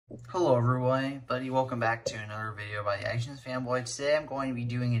Hello everybody, welcome back to another video by the iTunes Fanboy. Today I'm going to be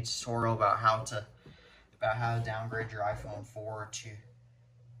doing a tutorial about how to downgrade your iPhone 4 to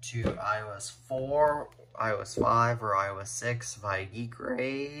iOS 4, iOS 5, or iOS 6 via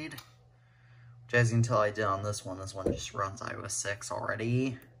downgrade. Which, as you can tell, I did on this one. This one just runs iOS 6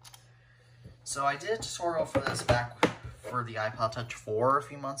 already. So I did a tutorial for this back for the iPod Touch 4 a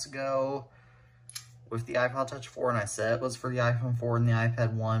few months ago with the iPod Touch 4, and I said it was for the iPhone 4 and the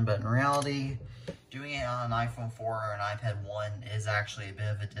iPad 1, but in reality, doing it on an iPhone 4 or an iPad 1 is actually a bit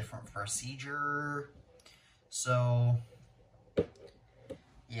of a different procedure. So,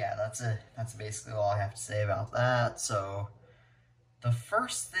 yeah, that's basically all I have to say about that. So, the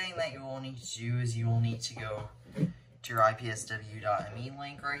first thing that you will need to do is you will need to go to your ipsw.me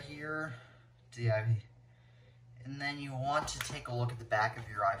link right here, and then you want to take a look at the back of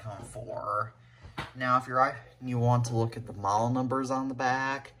your iPhone 4. Now, if you want to look at the model numbers on the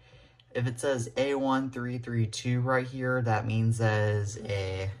back, if it says A1332 right here, that means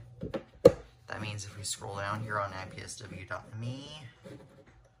if we scroll down here on ipsw.me,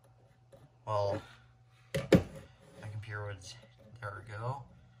 well, my computer would, there we go.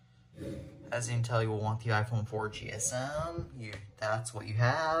 As you can tell, you will want the iPhone 4 GSM. That's what you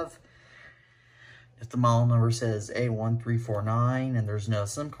have. If the model number says A1349 and there's no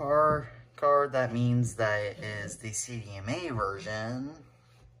SIM card, that means that it is the CDMA version.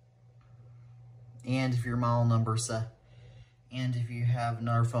 And if your model number and if you have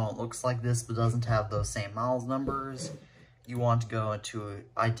another phone that looks like this but doesn't have those same model numbers, you want to go into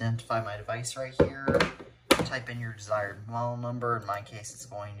identify my device right here, type in your desired model number. In my case, it's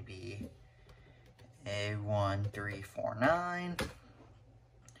going to be A1349.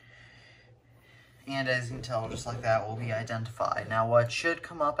 And as you can tell, just like that, will be identified. Now, what should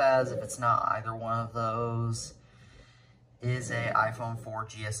come up as, if it's not either one of those, is a iPhone 4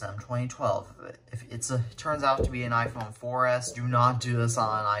 GSM 2012. If it turns out to be an iPhone 4S, do not do this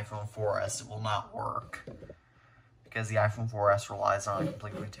on an iPhone 4S. It will not work, because the iPhone 4S relies on a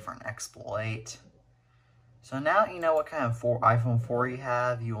completely different exploit. So now you know what kind of iPhone 4 you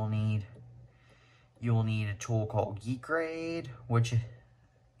have. You will need a tool called downgrade, which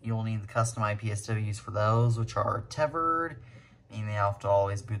you'll need the custom IPSWs for those, which are Tethered, meaning you have to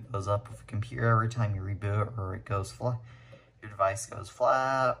always boot those up with a computer every time you reboot or it goes flat. Your device goes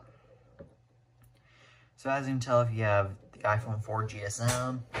flat. So as you can tell, if you have the iPhone 4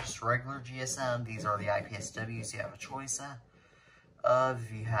 GSM, just regular GSM, these are the IPSWs you have a choice of.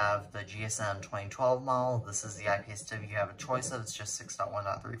 If you have the GSM 2012 model, this is the IPSW you have a choice of. It's just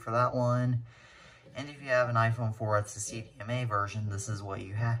 6.1.3 for that one. And if you have an iPhone 4, it's the CDMA version, this is what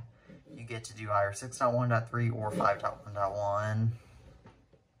you have. You get to do either 6.1.3 or 5.1.1.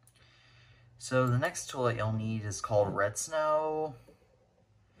 So the next tool that you'll need is called Red Snow.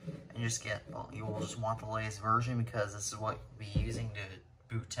 And you will just want the latest version because this is what you'll be using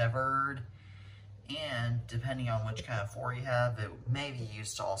to boot Tethered. And depending on which kind of 4 you have, it may be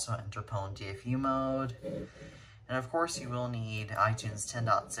used to also enter Dfu Mode. And of course, you will need iTunes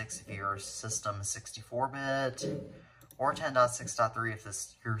 10.6 if your system is 64-bit, or 10.6.3 if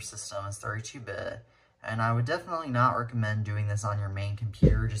your system is 32-bit. And I would definitely not recommend doing this on your main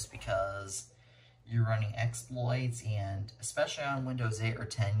computer just because you're running exploits, and especially on Windows 8 or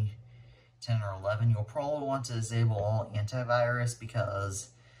 10 or 11, you'll probably want to disable all antivirus because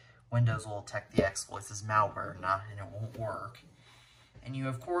Windows will detect the exploits as malware, and it won't work. And you,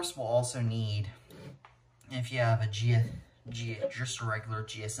 of course, will also need, if you have just a regular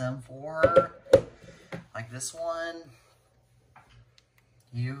GSM 4, like this one,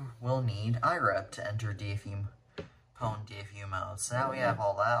 you will need iRep to enter Dfu Mode. So now we have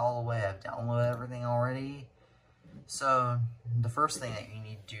all that all the way. I've downloaded everything already. So the first thing that you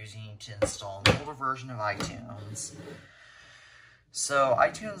need to do is you need to install an older version of iTunes. So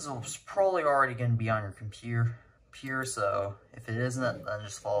iTunes is probably already going to be on your computer, so if it isn't, then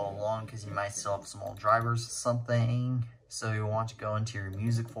just follow along because you might still have some old drivers or something. So you'll want to go into your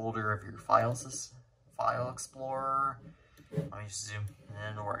music folder of your file explorer. Let me just zoom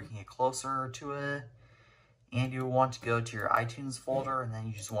in where I can get closer to it. And you'll want to go to your iTunes folder, and then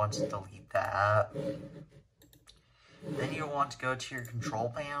you just want to delete that. Then you'll want to go to your control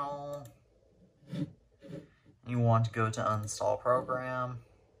panel. You want to go to uninstall program.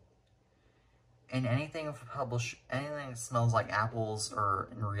 And anything that smells like apples, or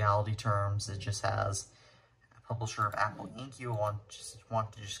in reality terms, it just has a publisher of Apple Inc., you want to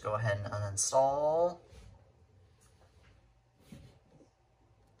just go ahead and uninstall.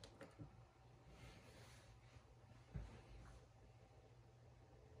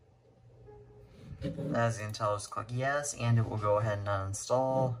 As you can tell, just click yes, and it will go ahead and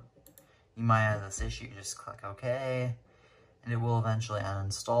uninstall. you might have this issue. Just click OK, and it will eventually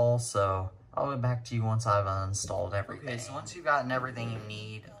uninstall. So I'll get back to you once I've uninstalled everything. Okay, so once you've gotten everything you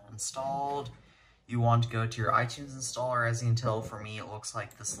need installed, you want to go to your iTunes installer. As you can tell, for me, it looks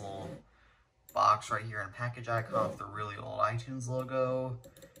like this little box right here and package icon with the really old iTunes logo.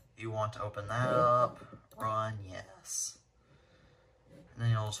 You want to open that up, run yes. And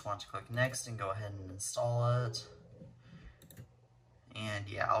then you'll just want to click next and go ahead and install it. And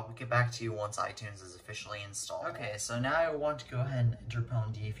yeah, I'll get back to you once iTunes is officially installed. Okay, so now I want to go ahead and enter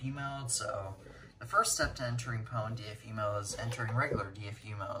Pwn Dfu Mode. So the first step to entering Pwn Dfu Mode is entering regular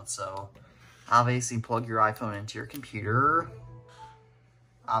Dfu Mode. So obviously plug your iPhone into your computer.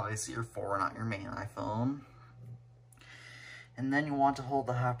 Obviously your 4, not your main iPhone. And then you want to hold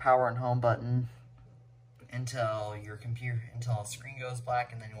the power and home button until the screen goes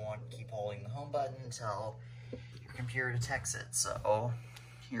black, and then you want to keep holding the home button until your computer detects it. So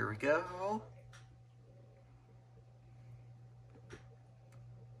here we go.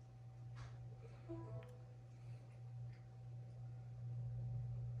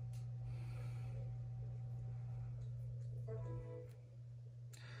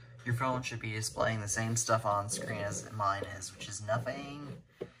 Your phone should be displaying the same stuff on screen as mine is, which is nothing.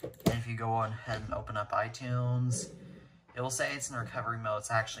 And if you go on ahead and open up iTunes, it will say it's in recovery mode.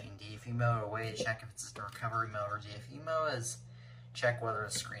 It's actually in Dfu Mode. A way to check if it's in recovery mode or Dfu Mode is check whether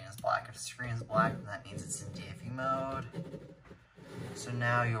the screen is black. If the screen is black, then that means it's in Dfu Mode. So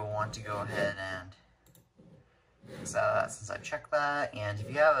now you'll want to go ahead and exit out of that since I checked that. And if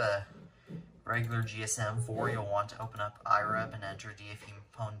you have a regular GSM4, you'll want to open up iRep and enter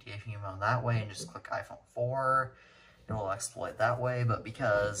Pwn Dfu Mode that way and just click iPhone 4. It will exploit that way, but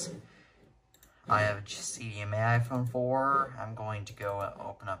because I have a CDMA iPhone 4, I'm going to go and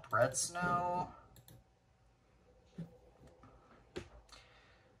open up Red Snow.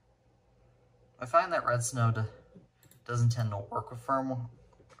 I find that Red Snow doesn't tend to work with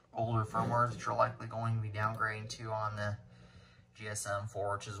older firmwares that you're likely going to be downgrading to on the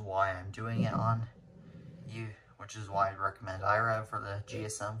GSM4, which is why I'm doing it on which is why I'd recommend iRev for the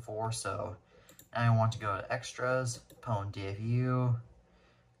GSM4. So now I want to go to Extras, Pwn Dfu.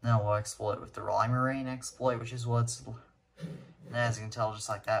 Now we'll exploit with the Limerane exploit, which is what's, and as you can tell, just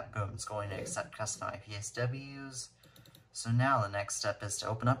like that, boom, it's going to accept custom IPSWs. So now the next step is to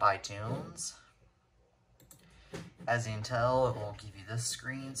open up iTunes. As you can tell, it will give you this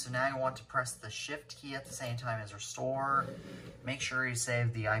screen. So now you want to press the Shift key at the same time as Restore. Make sure you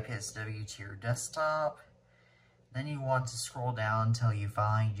save the IPSW to your desktop. Then you want to scroll down until you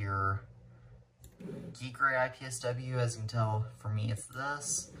find your Geek Ray IPSW. As you can tell, for me it's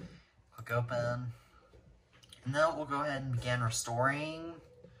this. Click Open. And then we'll go ahead and begin restoring.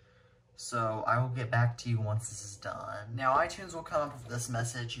 So I will get back to you once this is done. Now iTunes will come up with this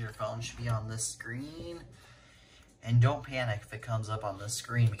message. Your phone should be on this screen. And don't panic if it comes up on this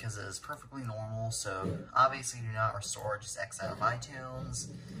screen because it is perfectly normal. So obviously do not restore, just exit out of iTunes.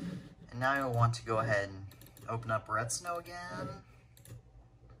 And now you'll want to go ahead and open up Red Snow again.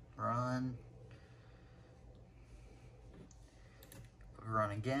 Run.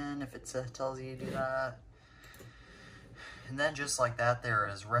 Run again if it tells you to do that. And then just like that, there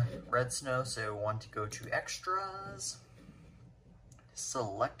is Red Snow, so you want to go to Extras,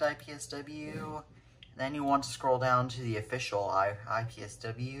 select IPSW, then you want to scroll down to the official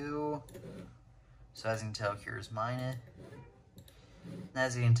IPSW. So as you can tell, here's mine. And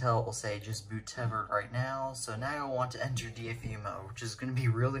as you can tell, it will say just boot Tethered right now. So now you'll want to enter Dfu Mode, which is going to be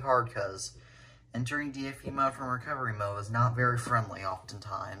really hard because entering Dfu Mode from recovery mode is not very friendly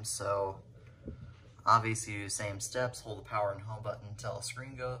oftentimes. So obviously do the same steps, hold the power and home button until the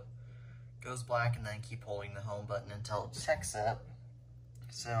screen goes black, and then keep holding the home button until it detects it.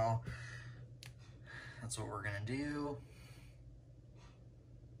 So that's what we're going to do.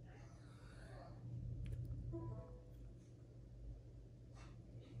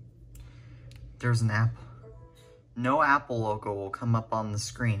 There's an app. No Apple logo will come up on the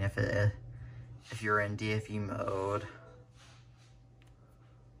screen if you're in Dfu Mode.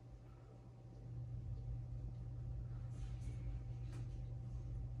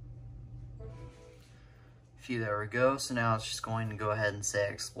 There we go. So now it's just going to go ahead and say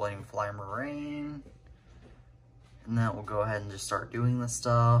exploiting Limerane. And then we'll go ahead and just start doing this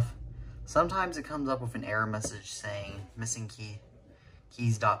stuff. Sometimes it comes up with an error message saying missing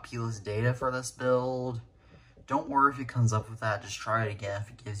keys.plist data for this build. Don't worry if it comes up with that, just try it again. If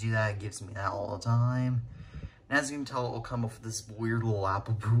it gives you that, it gives me that all the time. And as you can tell, it will come up with this weird little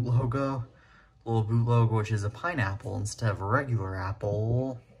Apple boot logo. Which is a pineapple instead of a regular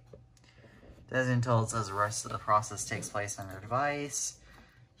apple. As you can tell, it says the rest of the process takes place on your device.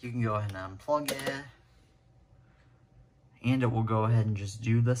 you can go ahead and unplug it, and it will go ahead and just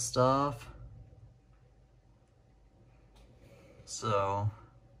do this stuff. So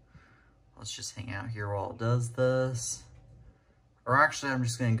let's just hang out here while it does this. Or actually, I'm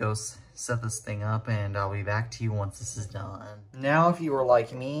just gonna go set this thing up, and I'll be back to you once this is done. Now, if you were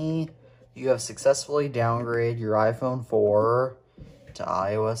like me, you have successfully downgraded your iPhone 4 to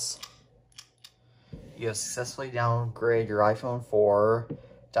iOS. You have successfully downgraded your iPhone 4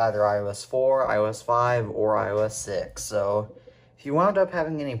 to either iOS 4, iOS 5, or iOS 6. So, if you wound up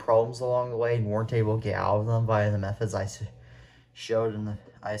having any problems along the way and weren't able to get out of them via the methods I showed and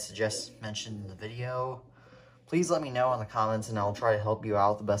I mentioned in the video, please let me know in the comments and I'll try to help you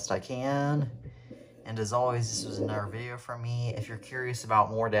out the best I can. And as always, this was another video from me. If you're curious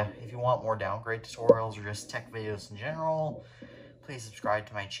about if you want more downgrade tutorials or just tech videos in general, please subscribe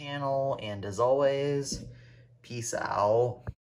to my channel. And as always, peace out.